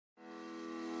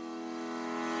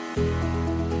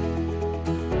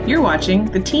You're watching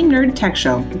the Team Nerd Tech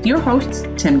Show with your hosts,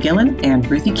 Tim Gillen and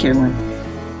Ruthie Kierlin.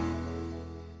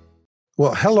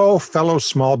 Well, hello, fellow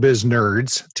small biz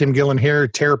nerds. Tim Gillen here,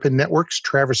 Terrapin Networks,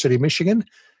 Traverse City, Michigan,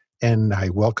 and I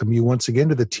welcome you once again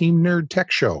to the Team Nerd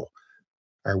Tech Show,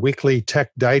 our weekly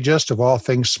tech digest of all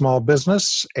things small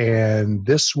business. And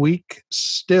this week,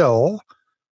 still,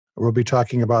 we'll be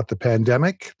talking about the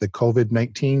pandemic, the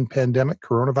COVID-19 pandemic,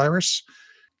 coronavirus.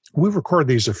 We record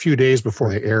these a few days before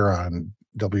they air on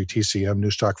WTCM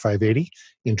Newstalk 580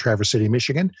 in Traverse City,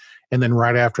 Michigan. And then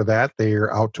right after that,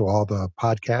 they're out to all the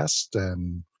podcasts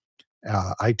and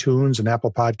iTunes and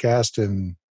Apple Podcast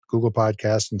and Google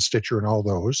Podcast and Stitcher and all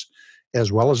those,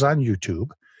 as well as on YouTube.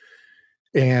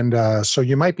 And so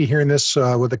you might be hearing this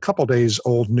with a couple days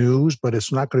old news, but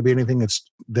it's not going to be anything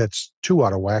that's too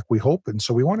out of whack, we hope. And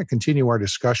so we want to continue our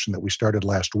discussion that we started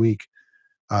last week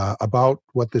about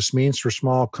what this means for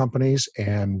small companies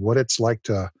and what it's like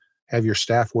to have your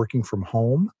staff working from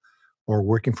home or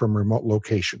working from remote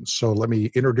locations. So let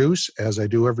me introduce, as I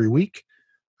do every week,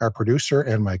 our producer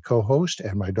and my co-host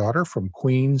and my daughter from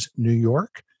Queens, New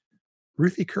York,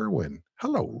 Ruthie Kerwin.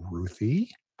 Hello,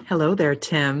 Ruthie. Hello there,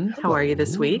 Tim. Hello. How are you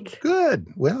this week? Good.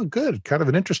 Well, good. Kind of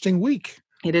an interesting week.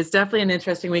 It is definitely an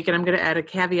interesting week, and I'm going to add a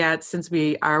caveat since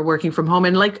we are working from home.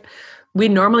 And like we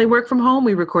normally work from home,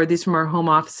 we record these from our home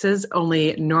offices,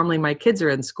 only normally my kids are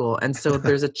in school. And so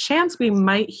there's a chance we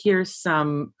might hear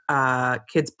some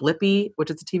kids Blippi,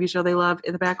 which is a TV show they love,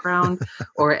 in the background,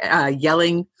 or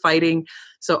yelling, fighting.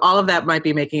 So all of that might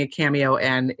be making a cameo,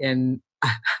 and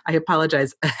I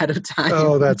apologize ahead of time.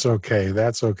 Oh, that's okay.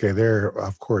 That's okay. They're,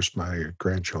 of course, my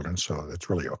grandchildren, so that's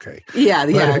really okay. Yeah,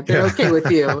 they're okay with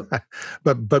you.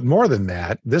 But more than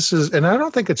that, this is, and I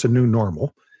don't think it's a new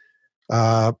normal,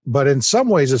 but in some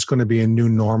ways it's going to be a new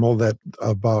normal that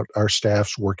about our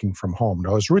staffs working from home.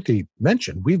 Now, as Ruthie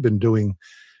mentioned, we've been doing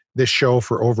this show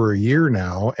for over a year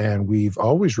now, and we've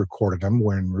always recorded them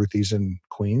when Ruthie's in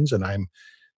Queens and I'm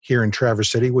here in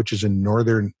Traverse City, which is in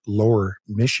northern lower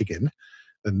Michigan,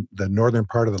 the northern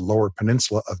part of the lower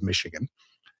peninsula of Michigan.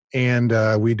 And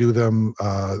we do them,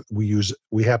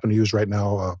 we happen to use right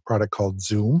now a product called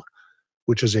Zoom,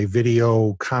 which is a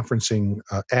video conferencing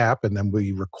app. And then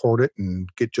we record it and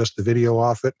get just the video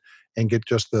off it and get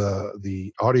just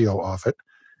the audio off it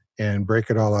and break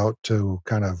it all out to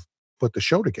kind of put the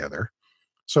show together.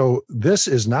 So this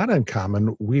is not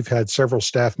uncommon. We've had several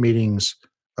staff meetings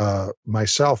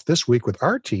myself this week with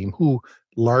our team, who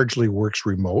largely works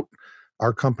remote.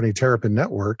 Our company, Terrapin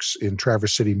Networks in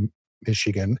Traverse City,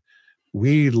 Michigan,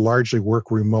 we largely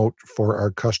work remote for our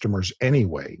customers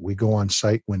anyway. We go on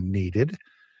site when needed,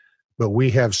 but we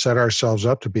have set ourselves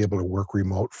up to be able to work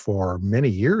remote for many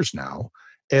years now,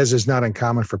 as is not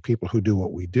uncommon for people who do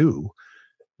what we do.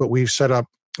 But we've set up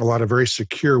a lot of very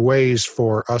secure ways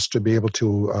for us to be able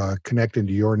to connect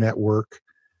into your network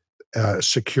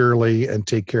securely and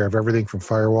take care of everything from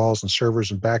firewalls and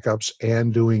servers and backups,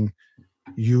 and doing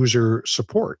user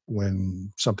support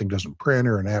when something doesn't print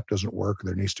or an app doesn't work, or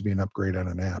there needs to be an upgrade on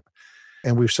an app.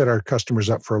 And we've set our customers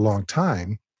up for a long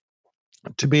time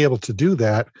to be able to do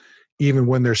that even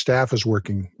when their staff is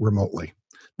working remotely.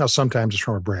 Now, sometimes it's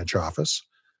from a branch office.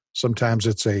 Sometimes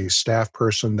it's a staff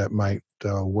person that might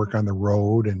work on the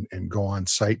road and go on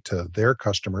site to their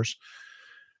customers.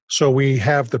 So we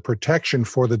have the protection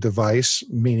for the device,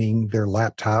 meaning their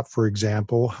laptop, for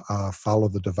example, follow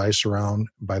the device around.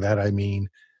 By that, I mean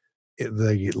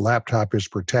the laptop is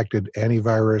protected,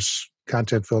 antivirus,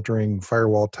 content filtering,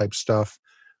 firewall type stuff,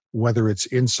 whether it's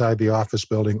inside the office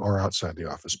building or outside the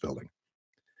office building.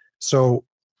 So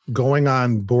going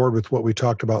on board with what we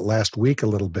talked about last week a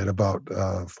little bit about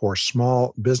for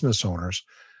small business owners,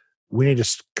 we need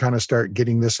to kind of start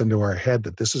getting this into our head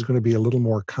that this is going to be a little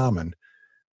more common.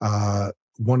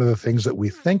 One of the things that we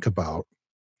think about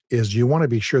is you want to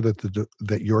be sure that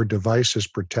that your device is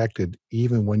protected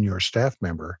even when your staff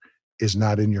member is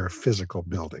not in your physical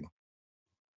building.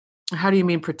 How do you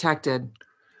mean protected?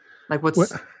 Like when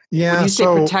you say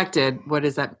protected, what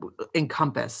does that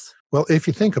encompass? Well, if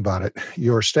you think about it,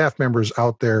 your staff member's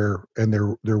out there and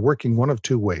they're working one of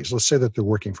two ways. Let's say that they're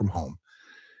working from home.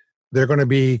 They're going to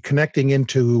be connecting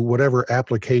into whatever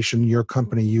application your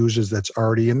company uses that's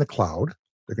already in the cloud.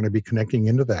 They're going to be connecting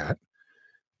into that,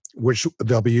 which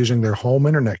they'll be using their home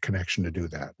internet connection to do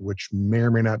that, which may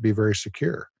or may not be very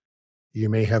secure. You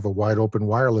may have a wide open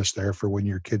wireless there for when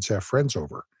your kids have friends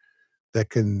over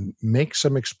that can make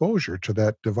some exposure to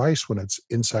that device when it's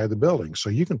inside the building. So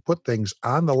you can put things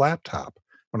on the laptop.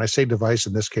 When I say device,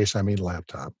 in this case, I mean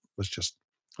laptop. Let's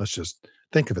just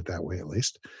think of it that way, at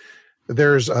least.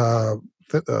 There's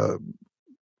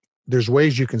there's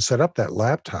ways you can set up that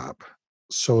laptop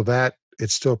so that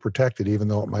it's still protected, even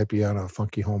though it might be on a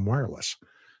funky home wireless.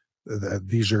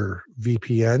 These are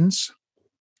VPNs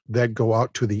that go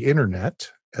out to the internet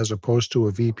as opposed to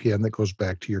a VPN that goes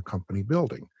back to your company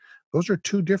building. Those are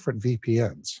two different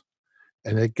VPNs.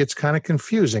 And it gets kind of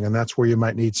confusing, and that's where you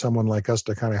might need someone like us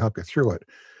to kind of help you through it.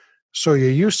 So you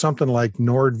use something like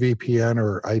NordVPN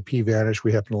or IPVanish.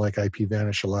 We happen to like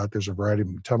IPVanish a lot. There's a variety of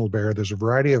TunnelBear. There's a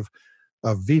variety of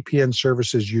VPN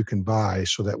services you can buy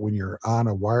so that when you're on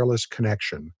a wireless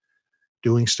connection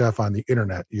doing stuff on the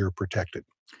internet, you're protected.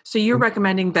 So you're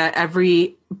recommending that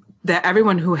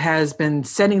everyone who has been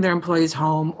sending their employees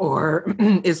home or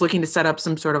is looking to set up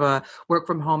some sort of a work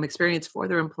from home experience for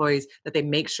their employees, that they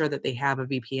make sure that they have a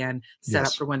VPN set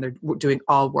up for when they're doing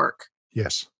all work.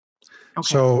 Yes. Okay.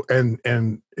 So, and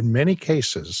in most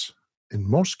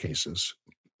cases,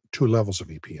 2 levels of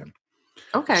VPN.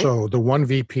 Okay. So the one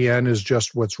VPN is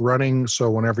just what's running. So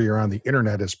whenever you're on the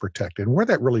internet, it's protected. And where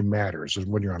that really matters is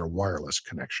when you're on a wireless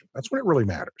connection. That's when it really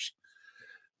matters.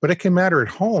 But it can matter at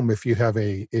home if you have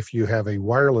a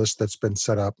wireless that's been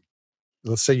set up.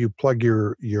 Let's say you plug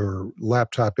your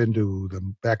laptop into the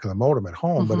back of the modem at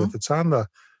home, but if it's on the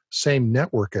same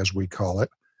network, as we call it,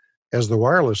 as the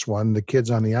wireless one, the kids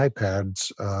on the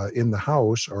iPads in the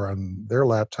house or on their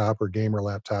laptop or gamer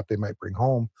laptop they might bring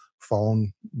home,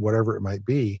 phone, whatever it might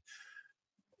be,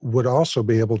 would also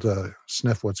be able to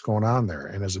sniff what's going on there.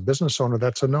 And as a business owner,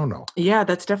 that's a no-no. Yeah,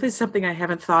 that's definitely something I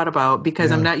haven't thought about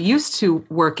because I'm not used to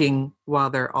working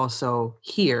while they're also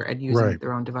here and using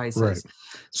their own devices. Right.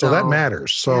 So that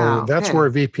matters. So that's where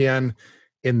a VPN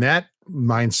in that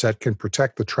mindset can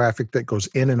protect the traffic that goes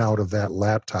in and out of that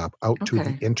laptop out to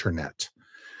the internet.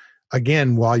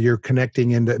 Again, while you're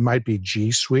connecting into, it might be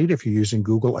G Suite if you're using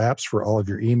Google Apps for all of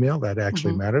your email. That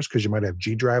actually matters because you might have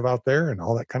G Drive out there and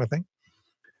all that kind of thing,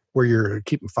 where you're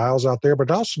keeping files out there.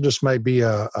 But also just might be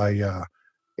a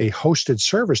hosted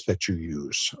service that you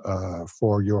use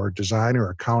for your design or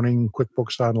accounting,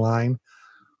 QuickBooks Online,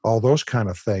 all those kind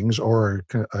of things, or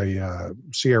a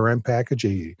CRM package,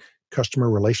 a customer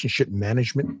relationship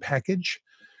management package.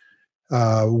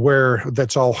 Where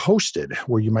that's all hosted,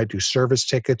 where you might do service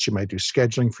tickets, you might do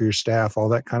scheduling for your staff, all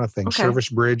that kind of thing. Okay. Service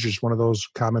Bridge is one of those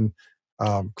common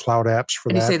cloud apps for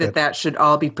that. And you say that should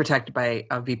all be protected by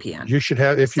a VPN. You should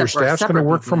have, if your staff's going to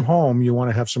work from home, you want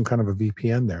to have some kind of a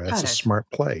VPN there. That's a smart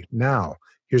play. Now,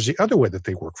 here's the other way that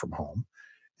they work from home,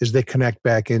 is they connect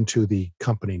back into the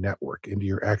company network, into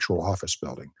your actual office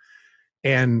building.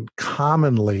 And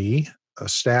commonly,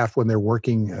 staff, when they're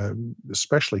working,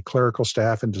 especially clerical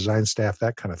staff and design staff,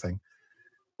 that kind of thing,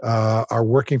 are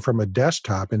working from a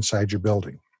desktop inside your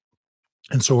building.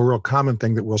 And so a real common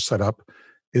thing that we'll set up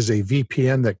is a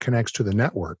VPN that connects to the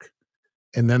network,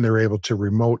 and then they're able to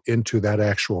remote into that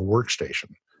actual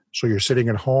workstation. So you're sitting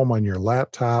at home on your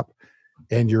laptop,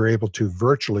 and you're able to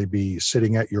virtually be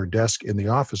sitting at your desk in the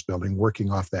office building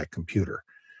working off that computer.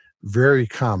 Very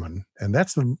common. And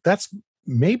that's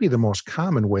maybe the most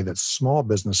common way that small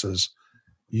businesses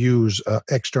use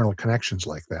external connections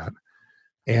like that.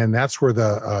 And that's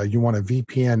where you want a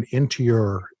VPN into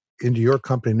your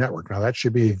company network. Now that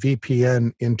should be a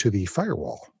VPN into the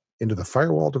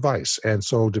firewall device. And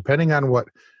so depending on what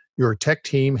your tech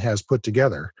team has put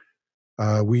together,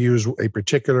 we use a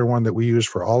particular one that we use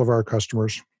for all of our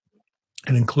customers.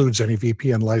 It includes any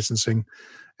VPN licensing.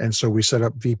 And so we set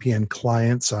up VPN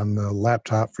clients on the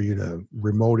laptop for you to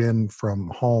remote in from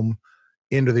home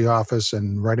into the office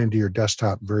and right into your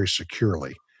desktop very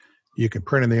securely. You can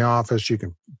print in the office. You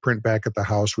can print back at the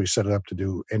house. We set it up to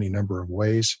do any number of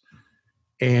ways.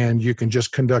 And you can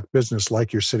just conduct business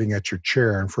like you're sitting at your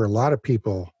chair. And for a lot of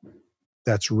people,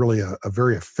 that's really a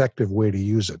very effective way to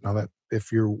use it. Now, that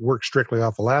if you work strictly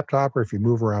off a laptop or if you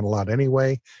move around a lot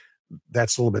anyway,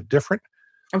 that's a little bit different.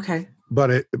 Okay.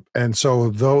 But and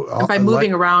by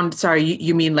moving around, sorry,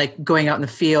 you mean like going out in the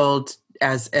field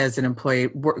as an employee,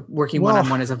 working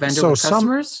one-on-one as a vendor with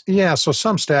customers? So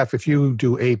some staff, if you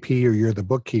do AP or you're the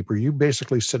bookkeeper, you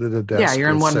basically sit at a desk. Yeah, you're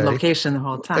in one location the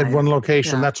whole time. At one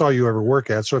location, that's all you ever work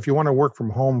at. So if you want to work from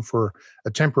home for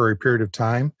a temporary period of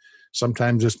time,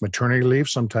 sometimes it's maternity leave,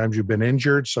 sometimes you've been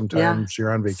injured, sometimes you're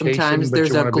on vacation. Sometimes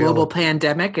there's a global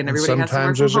pandemic and everybody has to work from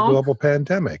home. Sometimes there's a global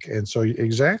pandemic. And so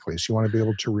exactly, so you want to be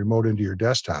able to remote into your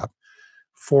desktop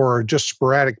for just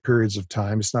sporadic periods of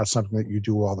time. It's not something that you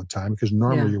do all the time because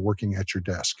normally you're working at your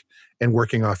desk and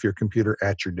working off your computer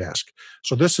at your desk.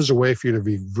 So this is a way for you to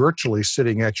be virtually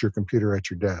sitting at your computer at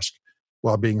your desk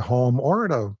while being home or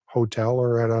at a hotel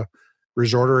or at a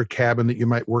resort or a cabin that you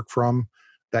might work from,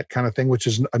 that kind of thing, which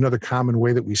is another common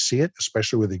way that we see it,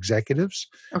 especially with executives.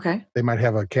 Okay. They might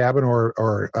have a cabin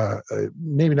or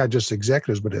maybe not just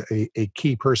executives, but a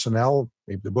key personnel,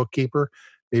 maybe the bookkeeper,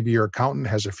 maybe your accountant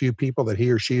has a few people that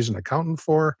he or she is an accountant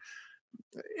for,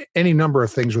 any number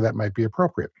of things where that might be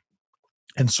appropriate.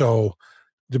 And so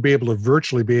to be able to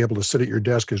virtually be able to sit at your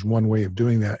desk is one way of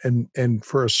doing that. And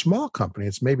for a small company,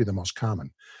 it's maybe the most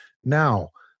common.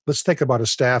 Now, let's think about a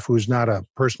staff who's not a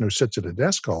person who sits at a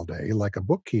desk all day, like a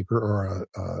bookkeeper or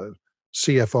a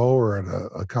CFO or an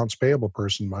accounts payable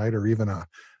person might, or even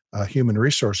a human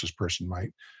resources person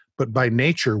might, but by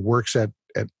nature works at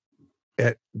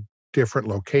different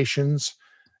locations,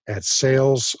 at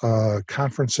sales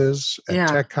conferences, at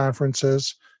tech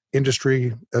conferences,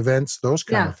 industry events, those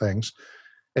kind of things.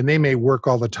 And they may work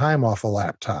all the time off a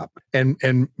laptop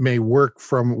and may work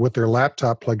from with their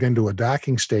laptop plugged into a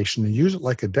docking station and use it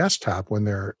like a desktop when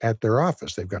they're at their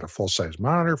office. They've got a full-size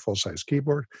monitor, full-size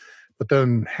keyboard, but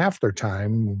then half their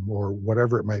time or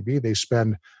whatever it might be, they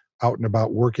spend out and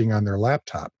about working on their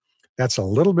laptop. That's a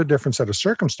little bit different set of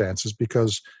circumstances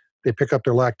because they pick up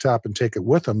their laptop and take it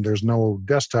with them. There's no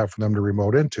desktop for them to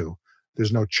remote into.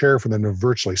 There's no chair for them to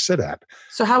virtually sit at.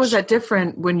 So how is that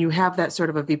different when you have that sort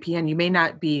of a VPN? You may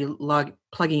not be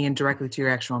plugging in directly to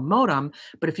your actual modem,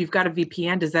 but if you've got a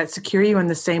VPN, does that secure you in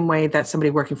the same way that somebody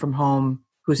working from home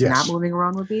who's not moving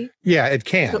around would be? Yeah, it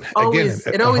can. So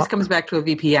it always comes back to a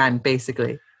VPN,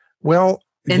 basically. Well,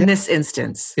 in this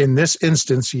instance. In this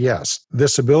instance, yes.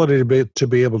 This ability to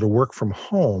be able to work from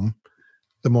home,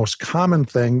 the most common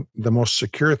thing, the most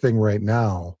secure thing right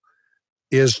now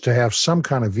is to have some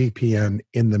kind of VPN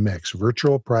in the mix,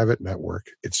 virtual private network.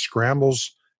 It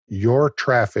scrambles your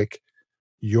traffic,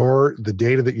 the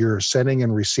data that you're sending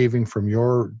and receiving from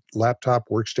your laptop,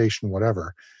 workstation,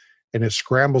 whatever, and it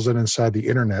scrambles it inside the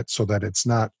internet so that it's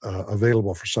not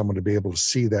available for someone to be able to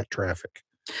see that traffic.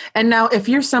 And now if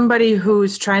you're somebody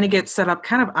who's trying to get set up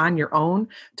kind of on your own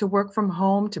to work from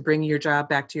home, to bring your job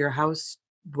back to your house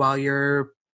while you're,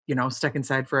 stuck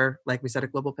inside for, like we said, a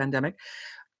global pandemic,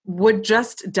 would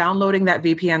just downloading that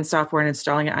VPN software and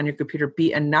installing it on your computer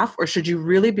be enough? Or should you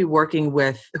really be working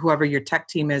with whoever your tech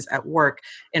team is at work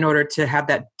in order to have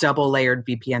that double layered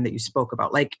VPN that you spoke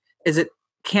about? Like,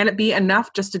 can it be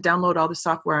enough just to download all the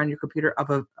software on your computer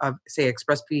of say,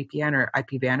 ExpressVPN or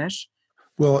IPVanish?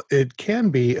 Well, it can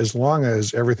be as long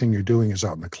as everything you're doing is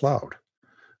out in the cloud.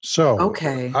 So,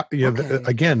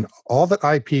 again, all that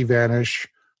IPVanish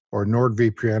or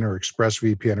NordVPN or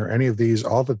ExpressVPN or any of these,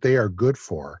 all that they are good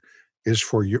for is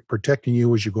for protecting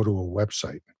you as you go to a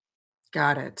website.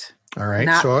 Got it. All right.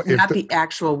 Not the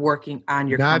actual working on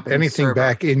your not company anything server.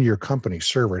 Back in your company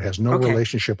server. It has no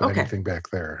relationship with anything back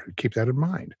there. Keep that in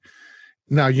mind.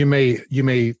 Now you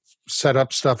may set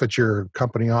up stuff at your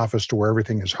company office to where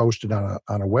everything is hosted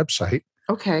on a website.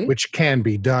 Okay. Which can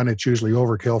be done. It's usually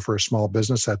overkill for a small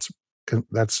business.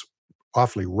 That's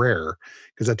awfully rare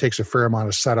because that takes a fair amount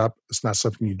of setup. It's not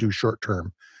something you do short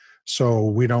term. So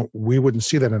we wouldn't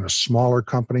see that in a smaller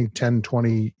company, 10,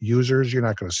 20 users. You're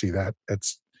not going to see that.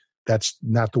 That's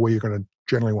not the way you're going to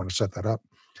generally want to set that up.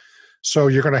 So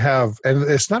you're going to have, and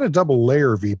it's not a double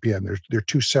layer VPN. They're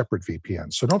two separate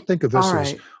VPNs. So don't think of this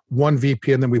as one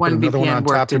VPN, then we put another one on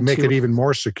top to make it even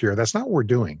more secure. That's not what we're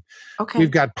doing. Okay.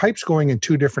 We've got pipes going in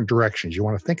two different directions. You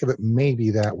want to think of it maybe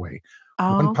that way.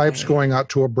 One pipe's going out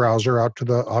to a browser, out to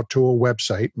a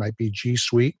website, might be G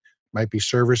Suite, might be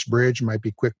Service Bridge, might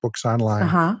be QuickBooks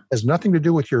Online. Has nothing to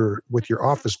do with your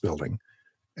office building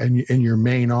and in your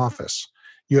main office.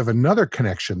 You have another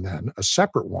connection then, a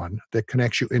separate one that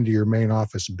connects you into your main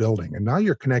office building. And now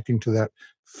you're connecting to that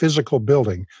physical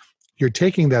building. You're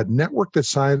taking that network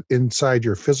that's inside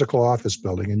your physical office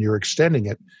building and you're extending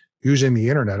it using the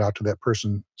internet out to that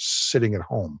person sitting at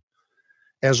home.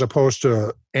 As opposed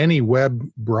to any web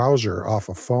browser off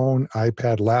a phone,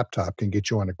 iPad, laptop can get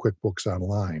you on a QuickBooks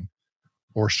Online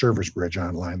or Service Bridge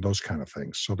Online, those kind of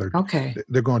things. So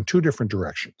they're going two different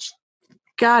directions.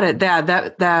 Got it.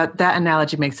 That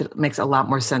analogy makes a lot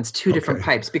more sense. Two different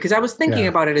pipes, because I was thinking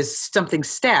about it as something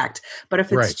stacked. But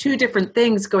if it's two different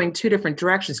things going two different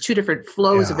directions, two different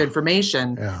flows of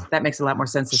information, that makes a lot more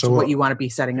sense as to what you want to be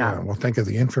setting up. Well, think of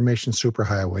the information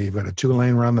superhighway. You've got a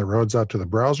 2-lane run that roads out to the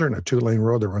browser and a 2-lane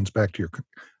road that runs back to your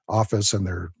office, and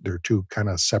they're two kind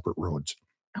of separate roads.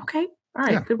 Okay. All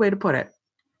right. Good way to put it.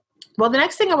 Well, the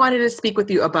next thing I wanted to speak with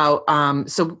you about,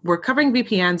 so we're covering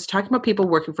VPNs, talking about people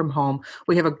working from home.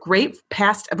 We have a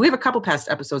couple past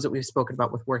episodes that we've spoken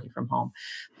about with working from home.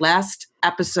 Last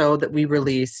episode that we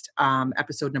released,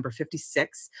 episode number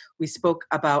 56, we spoke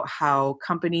about how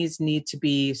companies need to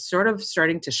be sort of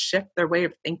starting to shift their way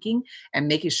of thinking and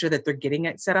making sure that they're getting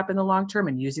it set up in the long term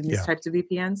and using these types of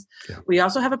VPNs. Yeah. We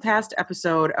also have a past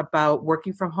episode about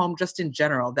working from home just in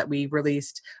general that we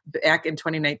released back in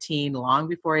 2019, long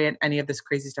before any of this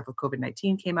crazy stuff with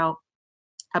COVID-19 came out,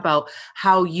 about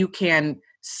how you can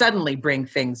suddenly bring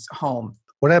things home.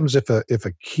 What happens if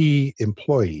a key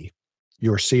employee,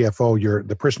 your CFO,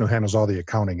 the person who handles all the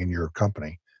accounting in your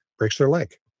company, breaks their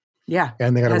leg? Yeah,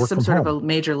 and they got to work some from sort home. of a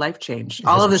major life change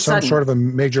all of a sudden. Some sort of a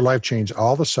major life change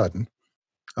all of a sudden,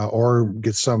 or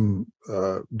get some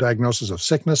diagnosis of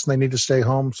sickness and they need to stay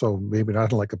home. So maybe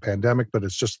not like a pandemic, but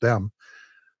it's just them.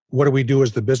 What do we do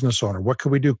as the business owner? What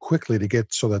can we do quickly to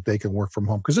get so that they can work from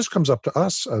home? Because this comes up to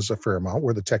us as a fair amount.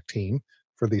 We're the tech team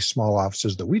for these small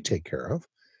offices that we take care of.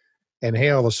 And hey,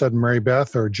 all of a sudden, Mary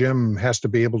Beth or Jim has to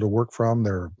be able to work from.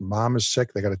 Their mom is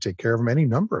sick. They got to take care of them. Any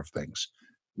number of things.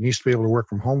 Needs to be able to work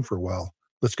from home for a while.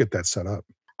 Let's get that set up.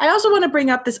 I also want to bring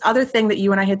up this other thing that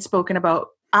you and I had spoken about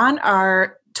on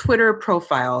our Twitter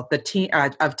profile, the team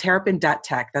of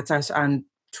Terrapin.tech. That's us on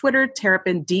Twitter,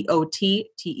 Terrapin,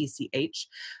 DOTTECH.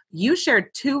 You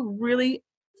shared two really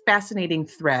fascinating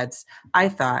threads, I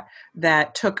thought,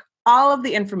 that took all of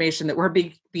the information that we're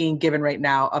being given right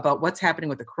now about what's happening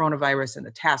with the coronavirus and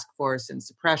the task force and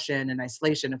suppression and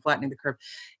isolation and flattening the curve.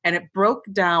 And it broke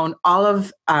down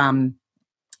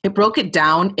it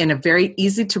down in a very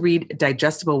easy to read,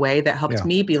 digestible way that helped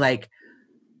me be like,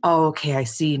 oh, okay, I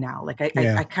see now. Like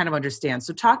I kind of understand.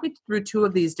 So talk me through two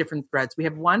of these different threads. We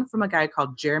have one from a guy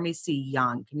called Jeremy C.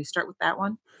 Young. Can you start with that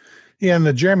one? Yeah, and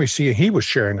the Jeremy C., he was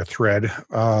sharing a thread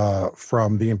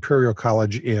from the Imperial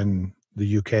College in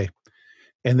the UK.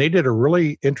 And they did a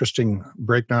really interesting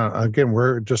breakdown. Again,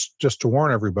 we're just to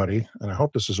warn everybody, and I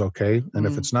hope this is okay. And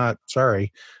if it's not,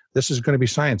 sorry, this is going to be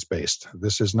science-based.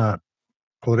 This is not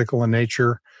political in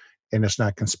nature, and it's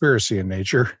not conspiracy in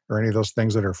nature or any of those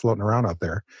things that are floating around out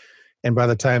there. And by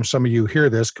the time some of you hear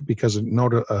this, because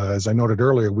as I noted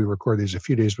earlier, we record these a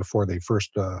few days before they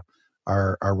first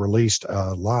are released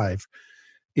live,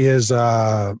 is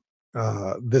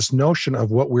this notion of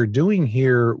what we're doing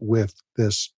here with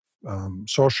this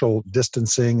social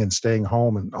distancing and staying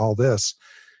home and all this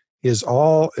is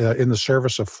all in the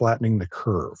service of flattening the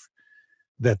curve.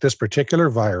 That this particular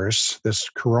virus, this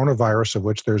coronavirus, of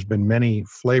which there's been many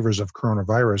flavors of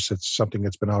coronavirus, it's something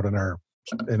that's been out in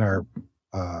our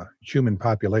human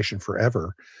population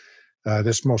forever.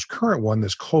 This most current one,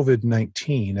 this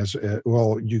COVID-19, as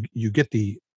well, you get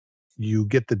the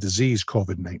disease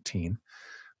COVID-19,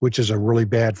 which is a really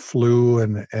bad flu,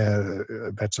 and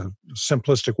that's a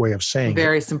simplistic way of saying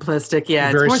very it. simplistic, yeah.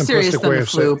 It's more serious than the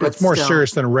flu, but it's more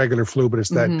serious than a regular flu, but it's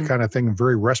that kind of thing,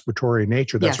 very respiratory in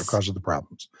nature. That's what causes the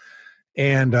problems.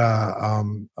 And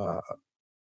the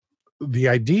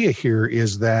idea here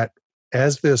is that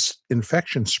as this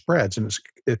infection spreads, and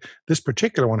this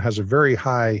particular one has a very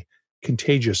high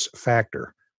contagious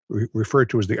factor,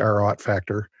 referred to as the R0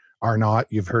 factor, R0,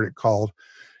 you've heard it called.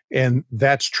 And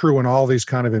that's true in all these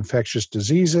kind of infectious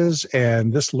diseases.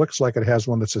 And this looks like it has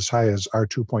one that's as high as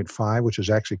R2.5, which is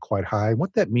actually quite high.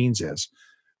 What that means is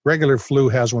regular flu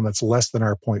has one that's less than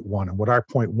R0.1. And what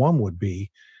R0.1 would be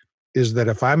is that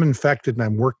if I'm infected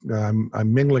and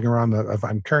I'm mingling around, if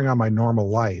I'm carrying on my normal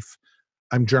life,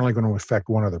 I'm generally going to infect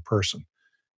one other person.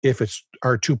 If it's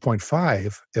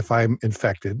R2.5, if I'm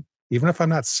infected, even if I'm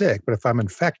not sick, but if I'm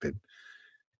infected,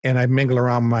 and I mingle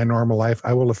around my normal life,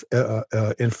 I will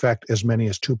infect as many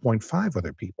as 2.5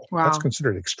 other people. Wow. That's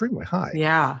considered extremely high.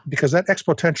 Yeah. Because that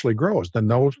exponentially grows.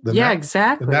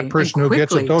 Exactly. And that person who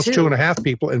gets it, those 2.5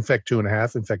 people infect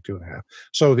 2.5.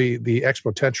 So the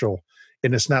exponential,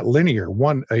 and it's not linear.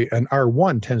 An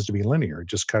R1 tends to be linear. It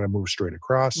just kind of moves straight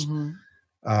across.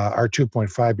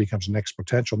 R2.5 becomes an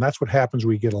exponential. And that's what happens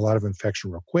when we get a lot of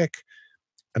infection real quick.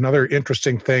 Another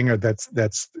interesting thing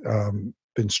that's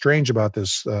been strange about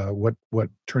this, what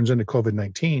turns into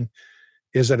COVID-19,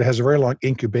 is that it has a very long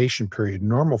incubation period.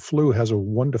 Normal flu has a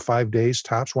 1 to 5 days,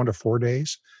 tops 1 to 4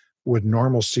 days. With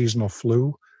normal seasonal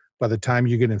flu, by the time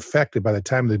you get infected, by the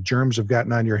time the germs have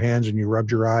gotten on your hands and you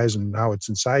rubbed your eyes and now it's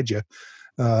inside you,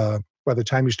 by the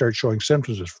time you start showing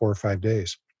symptoms, it's 4 or 5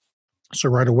 days. So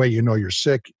right away, you're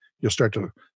sick.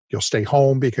 You'll stay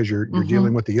home because you're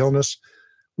dealing with the illness.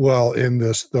 Well, in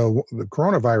the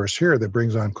coronavirus here that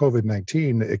brings on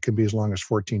COVID-19, it can be as long as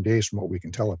 14 days from what we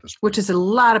can tell at this point. Which is a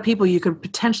lot of people you could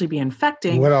potentially be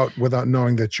infecting. Without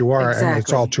knowing that you are, exactly. And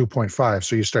it's all 2.5.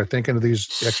 So you start thinking of these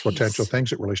exponential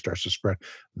things, it really starts to spread.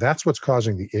 That's what's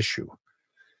causing the issue.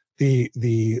 The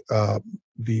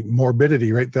the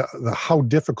morbidity, right? The how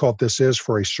difficult this is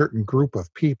for a certain group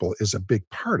of people is a big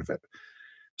part of it.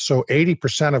 So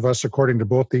 80% of us, according to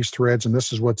both these threads, and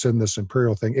this is what's in this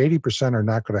Imperial thing, 80% are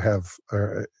not going to have,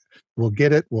 we'll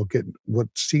get what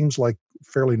seems like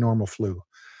fairly normal flu.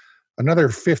 Another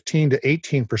 15 to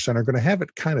 18% are going to have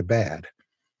it kind of bad,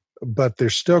 but they're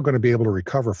still going to be able to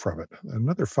recover from it.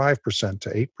 Another 5%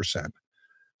 to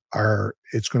 8%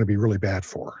 it's going to be really bad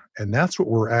for. And that's what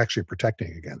we're actually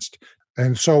protecting against.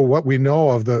 And so what we know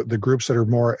of the groups that are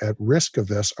more at risk of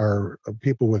this are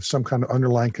people with some kind of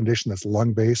underlying condition that's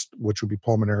lung-based, which would be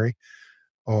pulmonary,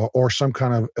 or some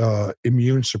kind of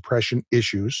immune suppression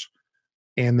issues.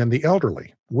 And then the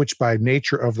elderly, which by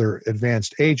nature of their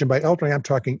advanced age, and by elderly, I'm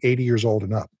talking 80 years old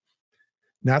and up.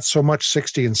 Not so much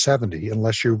 60 and 70,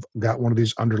 unless you've got one of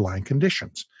these underlying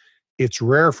conditions. It's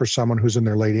rare for someone who's in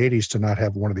their late 80s to not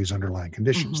have one of these underlying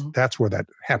conditions. Mm-hmm. That's where that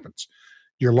happens.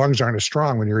 Your lungs aren't as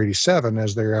strong when you're 87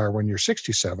 as they are when you're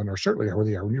 67, or certainly are where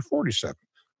they are when you're 47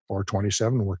 or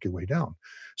 27 and work your way down.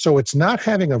 So it's not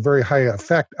having a very high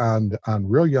effect on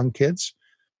real young kids.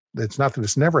 It's not that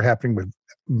it's never happening, but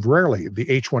rarely. The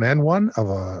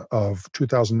H1N1 of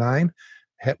 2009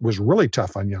 was really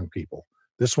tough on young people.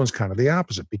 This one's kind of the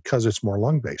opposite because it's more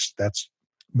lung-based. That's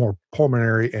more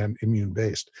pulmonary and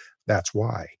immune-based. That's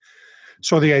why.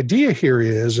 So the idea here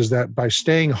is that by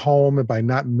staying home and by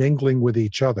not mingling with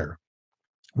each other,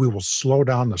 we will slow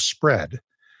down the spread.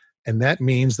 And that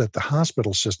means that the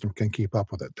hospital system can keep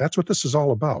up with it. That's what this is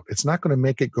all about. It's not going to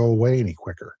make it go away any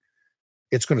quicker.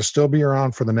 It's going to still be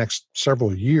around for the next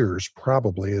several years,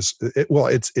 probably. It's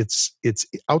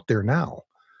out there now.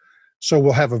 So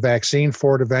we'll have a vaccine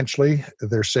for it eventually.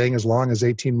 They're saying as long as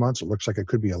 18 months. It looks like it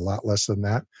could be a lot less than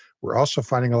that. We're also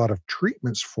finding a lot of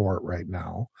treatments for it right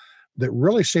now that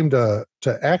really seem to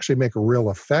actually make a real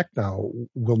effect now.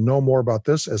 We'll know more about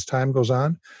this as time goes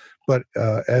on. But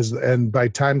by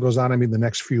time goes on, I mean the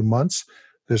next few months.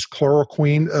 This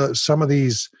chloroquine, some of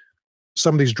these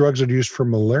drugs are used for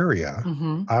malaria,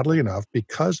 mm-hmm. oddly enough,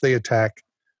 because they attack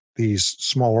these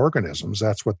small organisms.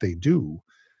 That's what they do.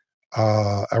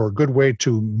 Are a good way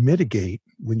to mitigate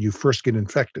when you first get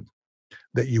infected,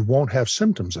 that you won't have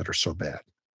symptoms that are so bad.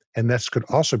 And this could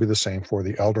also be the same for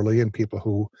the elderly and people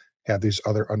who have these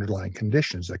other underlying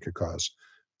conditions that could cause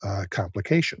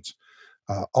complications.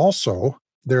 Also,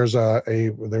 there's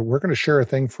we're going to share a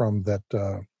thing from that.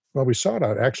 We saw it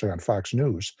actually on Fox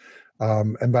News.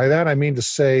 And by that, I mean to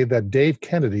say that Dave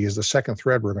Kennedy is the second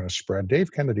thread we're going to spread.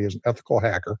 Dave Kennedy is an ethical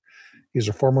hacker. He's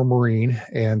a former Marine,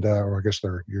 and or I guess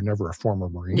you're never a former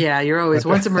Marine. Yeah, you're always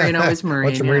once a Marine, always Marine.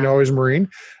 Once a Marine, always Marine.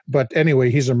 But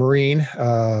anyway, he's a Marine,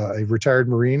 a retired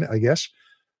Marine, I guess,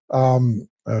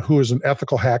 who is an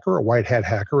ethical hacker, a white hat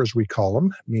hacker, as we call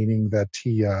him, meaning that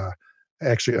he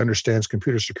actually understands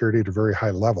computer security at a very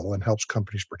high level and helps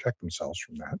companies protect themselves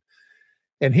from that.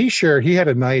 And he had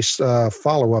a nice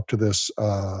follow-up to this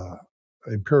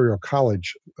Imperial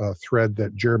College thread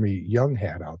that Jeremy Young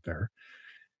had out there.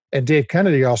 And Dave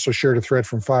Kennedy also shared a thread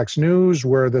from Fox News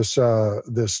where this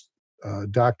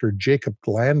Dr. Jacob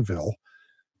Glanville,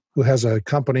 who has a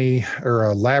company or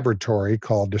a laboratory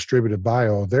called Distributed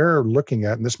Bio, they're looking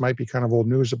at, and this might be kind of old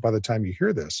news by the time you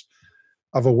hear this,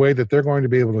 of a way that they're going to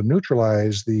be able to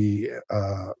neutralize the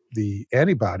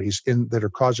antibodies that are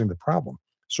causing the problem.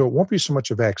 So it won't be so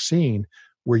much a vaccine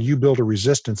where you build a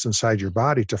resistance inside your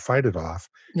body to fight it off.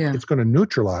 Yeah. It's going to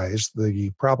neutralize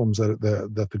the problems that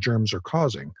the germs are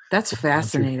causing. That's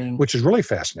fascinating. Which is really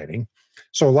fascinating.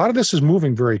 So a lot of this is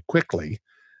moving very quickly.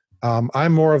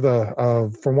 I'm more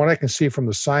of from what I can see from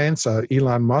the science,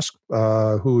 Elon Musk,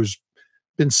 who's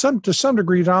been to some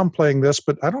degree downplaying this,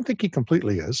 but I don't think he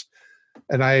completely is.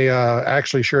 And I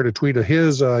actually shared a tweet of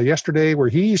his yesterday where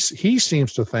he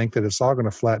seems to think that it's all going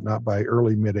to flatten out by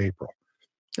early mid-April.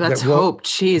 Let's hope.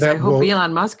 Jeez, I hope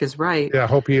Elon Musk is right. Yeah, I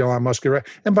hope Elon Musk is right.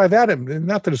 And by that,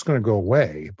 not that it's going to go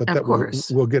away, but that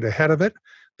we'll get ahead of it,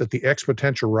 that the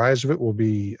exponential rise of it will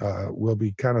be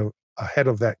kind of ahead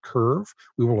of that curve.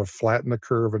 We will have flattened the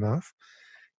curve enough.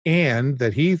 And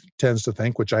that he tends to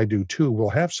think, which I do too, we'll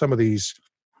have some of these,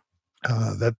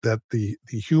 that the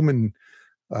human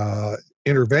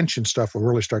intervention stuff will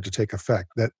really start to take effect.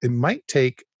 That it might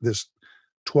take this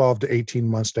 12 to 18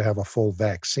 months to have a full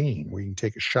vaccine where you can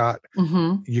take a shot,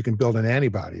 mm-hmm. you can build in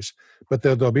antibodies, but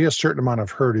there'll be a certain amount of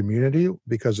herd immunity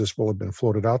because this will have been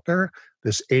floated out there.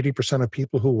 This 80% of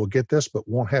people who will get this but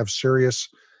won't have serious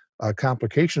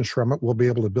complications from it will be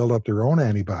able to build up their own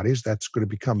antibodies. That's going to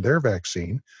become their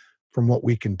vaccine. From what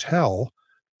we can tell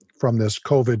from this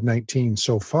COVID-19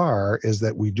 so far is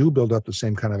that we do build up the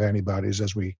same kind of antibodies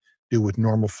as we do with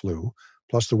normal flu.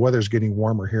 Plus the weather's getting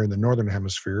warmer here in the Northern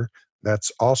Hemisphere.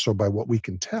 That's also, by what we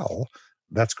can tell,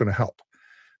 that's going to help.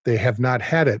 They have not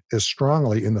had it as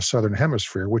strongly in the southern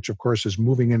hemisphere, which of course is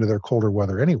moving into their colder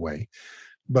weather anyway.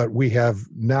 But we have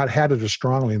not had it as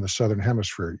strongly in the southern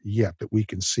hemisphere yet that we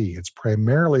can see. It's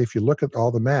primarily, if you look at all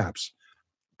the maps,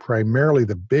 primarily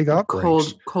the big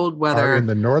outbreaks cold weather are in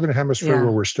the northern hemisphere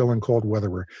where we're still in cold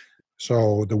weather.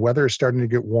 So the weather is starting to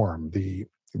get warm.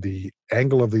 The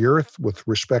angle of the earth with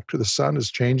respect to the sun is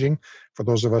changing for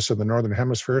those of us in the northern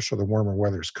hemisphere, so the warmer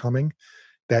weather is coming.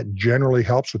 That generally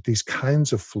helps with these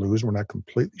kinds of flus. We're not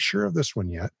completely sure of this one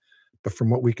yet, but from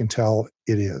what we can tell,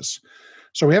 it is.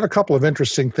 So we have a couple of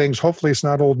interesting things. Hopefully it's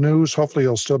not old news. Hopefully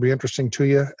it'll still be interesting to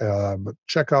you. But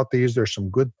check out these. There's some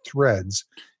good threads.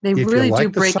 They really do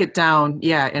break it down,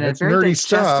 in a very nerdy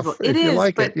digestible. Stuff. If you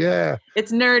like it, yeah.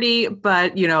 It's nerdy,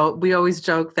 but we always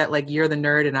joke that like you're the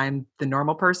nerd and I'm the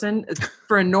normal person.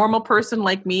 For a normal person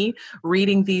like me,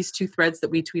 reading these 2 threads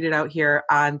that we tweeted out here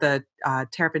on the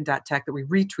Terrapin.tech that we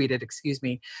retweeted,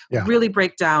 really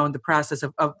break down the process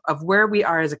of where we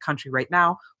are as a country right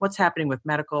now, what's happening with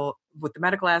the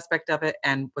medical aspect of it,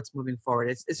 and what's moving forward.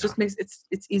 It's just makes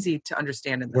it's easy to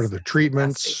understand. What are the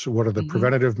treatments? What are the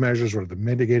preventative measures? What are the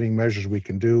mitigating measures we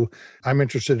can do? I'm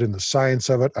interested in the science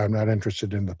of it. I'm not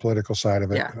interested in the political side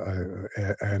of it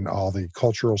and all the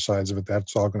cultural sides of it.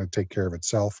 That's all going to take care of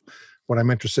itself. What I'm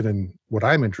interested in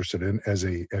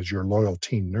as your loyal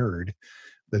team nerd,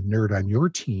 the nerd on your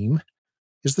team,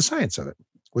 is the science of it.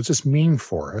 What's this mean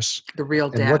for us? The real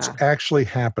data. And what's actually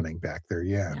happening back there.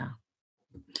 Yeah.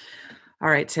 All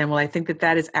right, Tim. Well, I think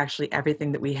that is actually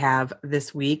everything that we have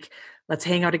this week. Let's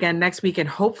hang out again next week, and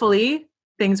hopefully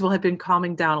things will have been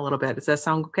calming down a little bit. Does that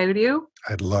sound okay with you?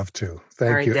 I'd love to.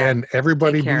 Thank you. Dad, and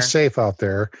everybody be safe out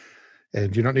there.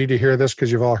 And you don't need to hear this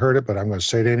because you've all heard it, but I'm going to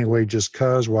say it anyway, just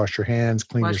because. Wash your hands,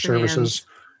 clean your surfaces.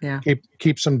 Yeah.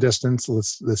 Keep some distance.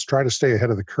 Let's try to stay ahead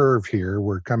of the curve here.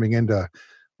 We're coming into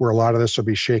where a lot of this will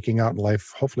be shaking out in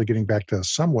life, hopefully getting back to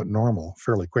somewhat normal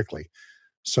fairly quickly.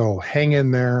 So hang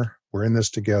in there. We're in this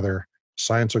together.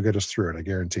 Science will get us through it. I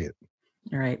guarantee it.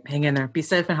 All right. Hang in there. Be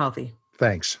safe and healthy.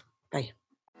 Thanks. Bye.